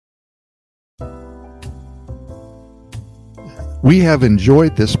We have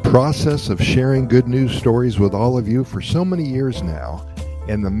enjoyed this process of sharing good news stories with all of you for so many years now,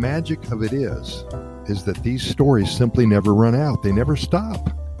 and the magic of it is that these stories simply never run out. They never stop.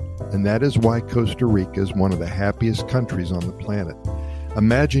 And that is why Costa Rica is one of the happiest countries on the planet.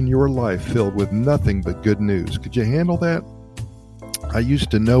 Imagine your life filled with nothing but good news. Could you handle that? I used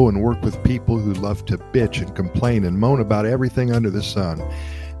to know and work with people who loved to bitch and complain and moan about everything under the sun.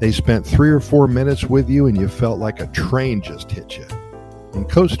 They spent 3 or 4 minutes with you and you felt like a train just hit you. In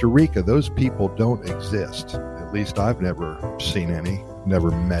Costa Rica, those people don't exist. At least I've never seen any, never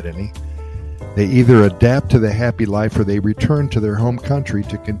met any. They either adapt to the happy life or they return to their home country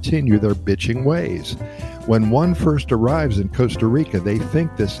to continue their bitching ways. When one first arrives in Costa Rica, they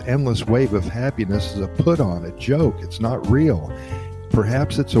think this endless wave of happiness is a put-on, a joke. It's not real.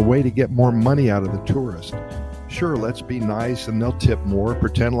 Perhaps it's a way to get more money out of the tourist. Sure, let's be nice and they'll tip more,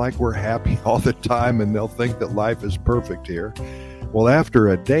 pretend like we're happy all the time and they'll think that life is perfect here. Well, after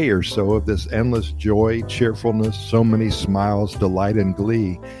a day or so of this endless joy, cheerfulness, so many smiles, delight, and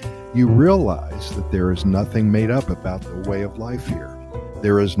glee, you realize that there is nothing made up about the way of life here.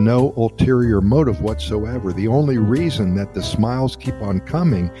 There is no ulterior motive whatsoever. The only reason that the smiles keep on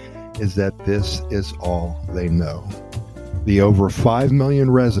coming is that this is all they know. The over 5 million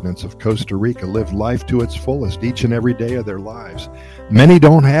residents of Costa Rica live life to its fullest each and every day of their lives. Many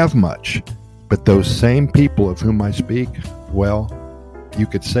don't have much, but those same people of whom I speak, well, you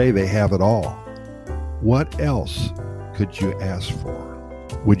could say they have it all. What else could you ask for?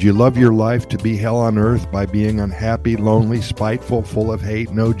 Would you love your life to be hell on earth by being unhappy, lonely, spiteful, full of hate,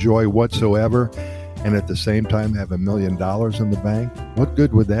 no joy whatsoever, and at the same time have $1 million in the bank? What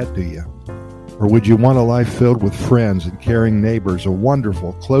good would that do you? Or would you want a life filled with friends and caring neighbors, a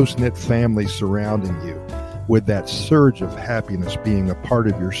wonderful, close-knit family surrounding you, with that surge of happiness being a part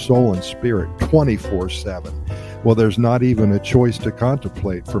of your soul and spirit 24/7? Well, there's not even a choice to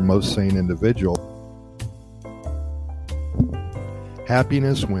contemplate for most sane individuals.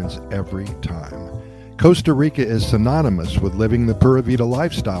 Happiness wins every time. Costa Rica is synonymous with living the Pura Vida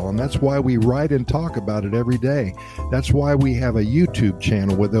lifestyle, and that's why we write and talk about it every day. That's why we have a YouTube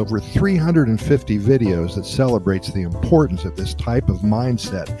channel with over 350 videos that celebrates the importance of this type of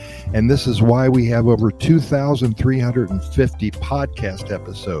mindset. And this is why we have over 2,350 podcast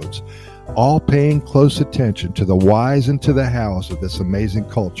episodes, all paying close attention to the whys and to the hows of this amazing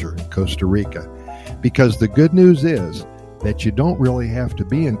culture in Costa Rica. Because the good news is that you don't really have to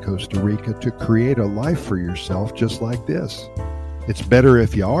be in Costa Rica to create a life for yourself just like this. It's better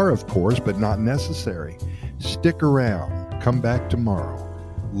if you are, of course, but not necessary. Stick around. Come back tomorrow.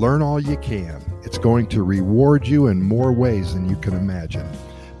 Learn all you can. It's going to reward you in more ways than you can imagine.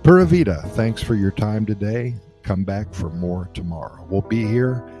 Pura Vida, thanks for your time today. Come back for more tomorrow. We'll be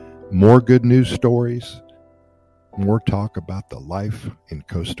here. More good news stories. More talk about the life in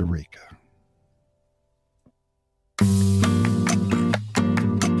Costa Rica.